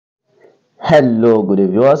Hello, good day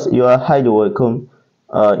viewers. You are highly welcome.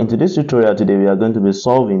 In today's tutorial today, we are going to be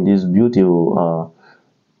solving this beautiful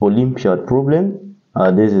Olympiad problem.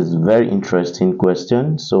 This is very interesting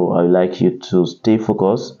question, so I'd like you to stay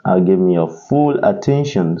focused. Give me your full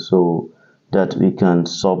attention so that we can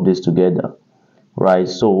solve this together. Right,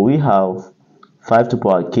 so we have 5 to the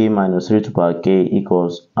power k minus 3 to the power k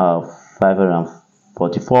equals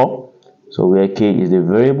 544. So where k is the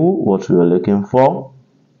variable, what we are looking for.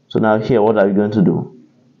 So now here, what are we going to do?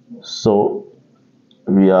 So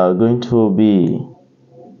we are going to be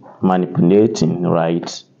manipulating,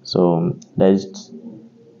 right? So let's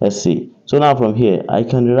see. So now from here, I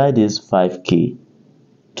can rewrite this 5k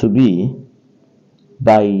to be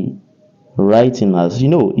by writing as,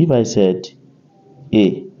 if I said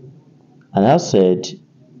a and I said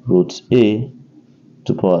root a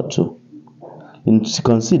to power 2, and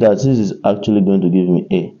consider this is actually going to give me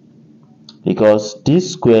a, because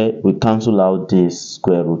this square will cancel out this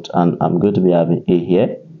square root and I'm going to be having a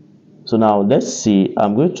here. So now let's see,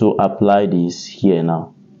 I'm going to apply this here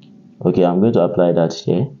now. Okay, I'm going to apply that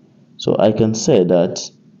here. So I can say that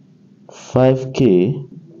 5k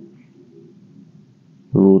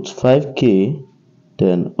root 5k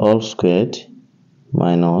then all squared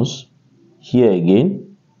minus here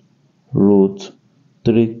again root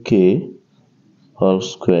 3k all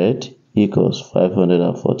squared equals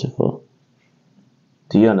 544.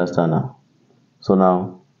 Do you understand now? So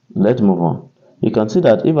now let's move on. You can see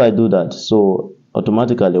that if I do that, so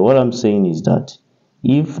automatically what I'm saying is that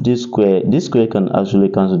if this square can actually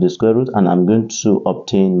cancel the square root, and I'm going to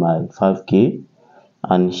obtain my 5k,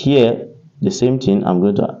 and here the same thing, I'm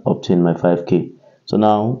going to obtain my 5k. So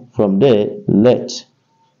now from there, let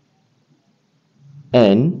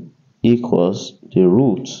n equals the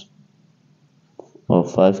root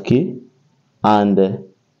of 5k and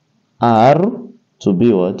r to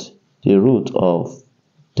be what? The root of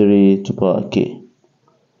 3 to the power k.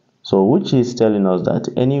 So which is telling us that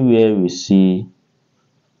anywhere we see,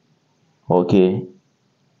 okay,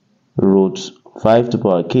 root 5 to the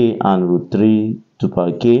power k and root 3 to the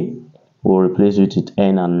power k, we'll replace it with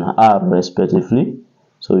n and r respectively.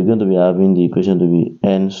 So we're going to be having the equation to be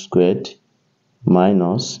n squared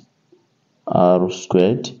minus r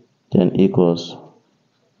squared then equals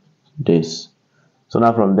this. So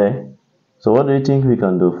now from there, so what do you think we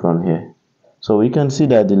can do from here? So we can see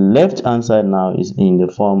that the left hand side now is in the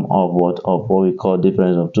form of what we call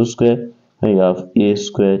difference of two squared. When you have a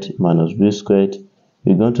squared minus b squared,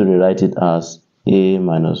 we're going to rewrite it as a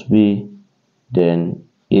minus b then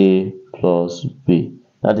a plus b.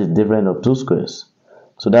 That is difference of two squares.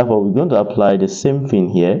 So therefore we're going to apply the same thing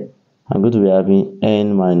here. I'm going to be having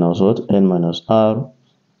n minus what? N minus r,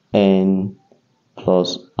 n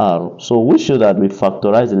plus r. So we show that we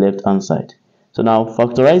factorize the left hand side. So now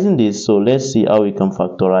factorizing this, so let's see how we can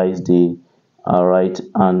factorize the right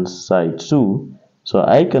hand side too. So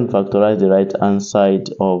I can factorize the right hand side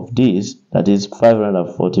of this, that is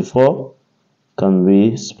 544, can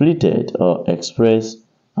be splitted or expressed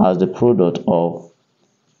as the product of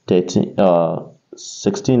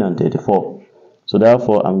 16 and 34. So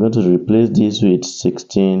therefore I'm going to replace this with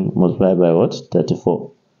 16 multiplied by what?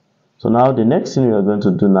 34. So now the next thing we are going to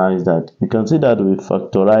do now is that we can see that we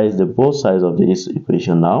factorize the both sides of this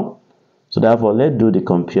equation now. So therefore let's do the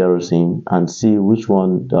comparison and see which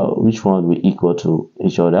one will equal to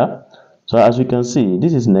each other. So as we can see,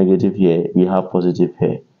 this is negative here, we have positive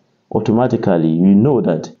here. Automatically we know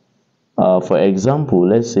that for example,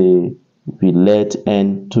 let's say we let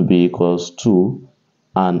n to be equals 2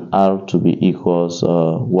 and r to be equals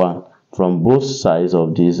 1 from both sides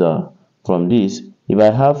of this from this. If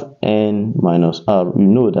I have n minus r, we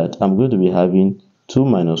know that I'm going to be having 2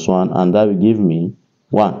 minus 1 and that will give me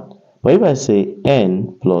 1. But if I say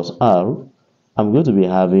n plus r, I'm going to be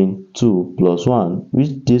having 2 plus 1,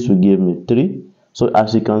 which this will give me 3. So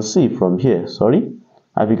as you can see from here,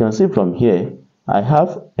 I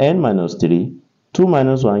have n minus 3, 2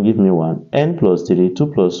 minus 1 give me 1, n plus 3, 2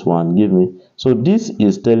 plus 1 give me. So this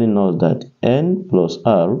is telling us that n plus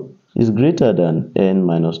r is greater than n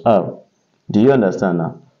minus r. Do you understand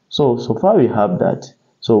now? So far we have that.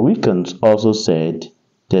 So we can also say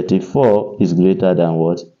 34 is greater than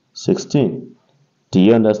what? 16. Do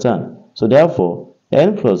you understand? So therefore,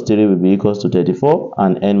 n plus 3 will be equals to 34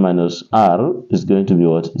 and n minus r is going to be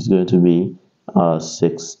what? Is going to be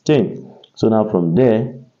 16. So now from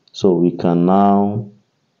there, so we can now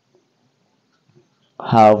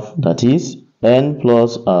have, that is, n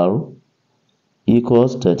plus r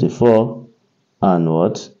equals 34 and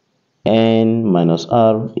what? N minus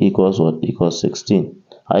r equals what? Equals 16.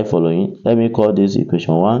 Are you following? Let me call this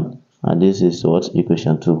equation 1 and this is what?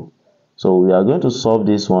 Equation 2. So we are going to solve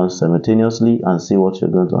this one simultaneously and see what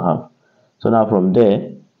you're going to have. So now from there,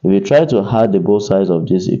 if we try to add the both sides of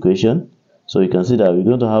this equation, so you can see that we're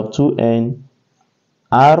going to have 2n.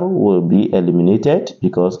 R will be eliminated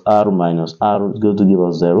because r minus r is going to give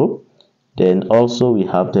us 0. Then also we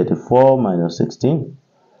have 34 minus 16.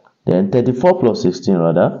 Then 34 plus 16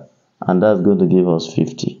 rather, and that's going to give us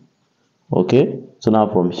 50. Okay, so now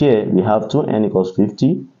from here we have 2n equals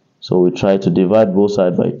 50. So we try to divide both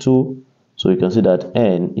sides by 2. So you can see that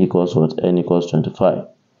n equals what? N equals 25.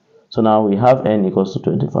 So now we have n equals to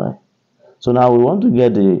 25. So now we want to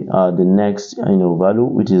get the next value,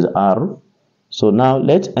 which is r. So now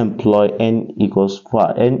let's employ n equals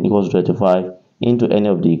 25 into any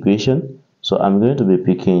of the equation. So I'm going to be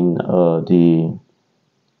picking the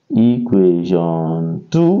equation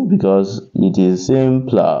 2 because it is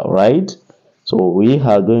simpler, right? So we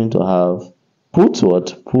are going to have put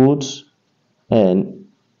n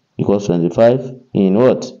equals 25 in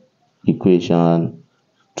what? Equation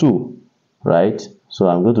 2, right? So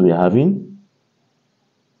I'm going to be having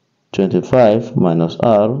 25 minus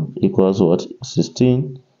r equals what?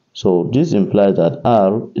 16. So this implies that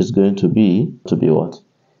r is going to be what?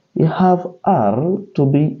 We have r to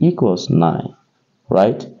be equals 9,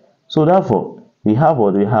 right? So therefore we have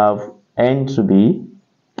what? We have n to be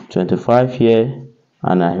 25 here,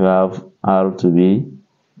 and I have r to be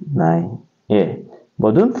 9 here.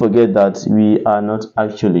 But don't forget that we are not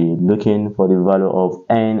actually looking for the value of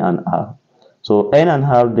n and r. So n and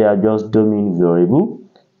r, they are just domain variable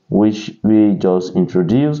which we just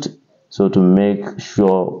introduced, so to make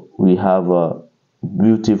sure we have a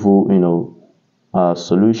beautiful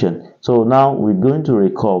solution. So now we're going to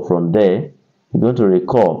recall from there. We're going to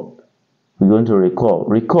recall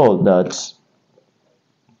that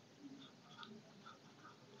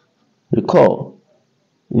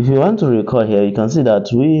if you want to recall here, you can see that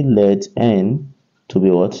we let n to be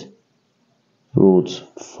what? Root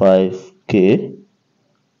 5k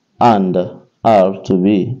and r to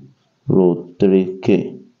be root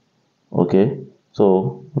 3k. Okay,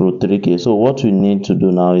 so root 3k. So what we need to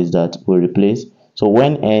do now is that we replace. So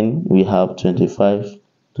when n, we have 25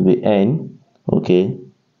 to be n, okay,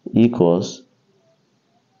 equals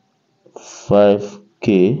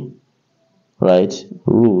 5k, right,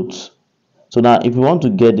 root. So now if you want to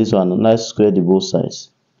get this one, let's square the both sides.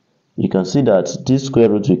 You can see that this square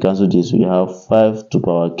root, we cancel this, we have 5 to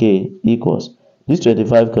power k equals, this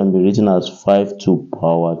 25 can be written as 5 to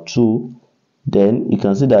power 2. Then you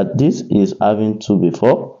can see that this is having 2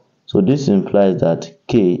 before, so this implies that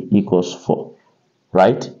k equals 4,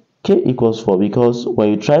 right? K equals 4 because when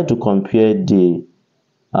you try to compare the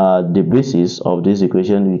basis of this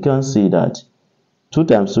equation, we can see that 2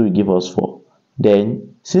 times 2 will give us 4.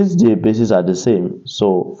 Then since the bases are the same,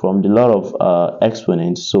 so from the law of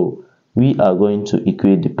exponents, so we are going to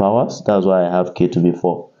equate the powers. That's why I have k to be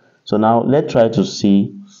 4. So now let's try to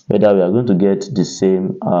see whether we are going to get the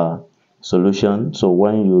same solution. So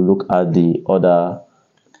when you look at the other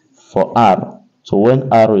for r, so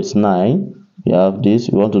when r is 9, we have this.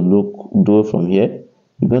 We want to do it from here.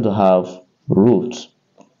 We're going to have root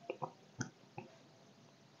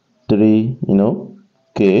 3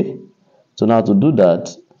 k. So now to do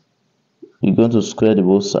that, you're going to square the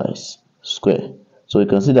both sides, square. So you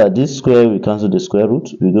can see that this square, we cancel the square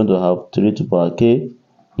root. We're going to have 3 to power k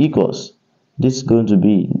equals, this is going to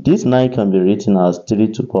be, this 9 can be written as 3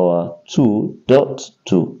 to power 2 dot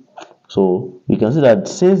 2. So you can see that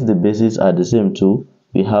since the bases are the same too,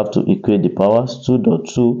 we have to equate the powers. 2 dot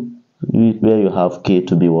 2, where you have k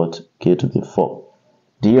to be what? K to be 4.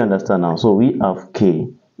 Do you understand now? So we have k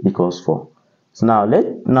equals 4. So now let's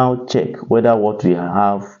now check whether what we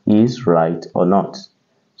have is right or not.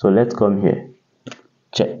 So let's come here,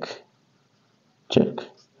 check.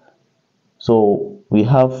 So we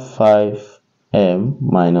have 5m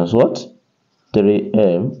minus what?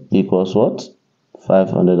 3m equals what?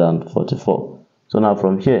 544. So now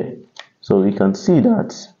from here, so we can see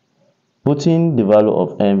that putting the value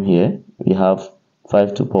of m here, we have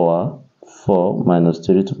 5 to power 4 minus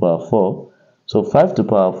 3 to power 4. So 5 to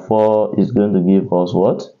power 4 is going to give us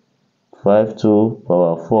what? 5 to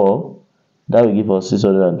power 4, that will give us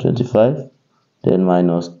 625. Then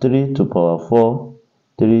minus 3 to power 4,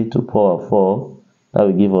 3 to power 4, that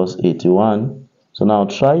will give us 81. So now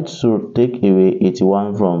try to take away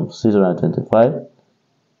 81 from 625.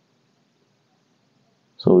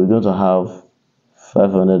 So we're going to have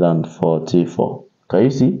 544. Can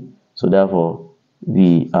you see? So therefore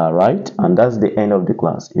we are right, and that's the end of the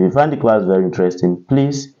class. If you find the class very interesting,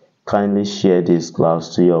 please kindly share this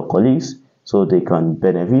class to your colleagues so they can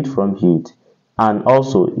benefit from it And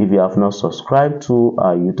also, if you have not subscribed to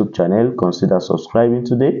our YouTube channel, consider subscribing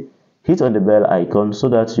today. Hit on the bell icon so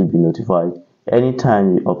that you'll be notified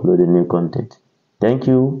anytime we upload a new content. Thank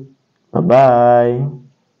you. Bye-bye.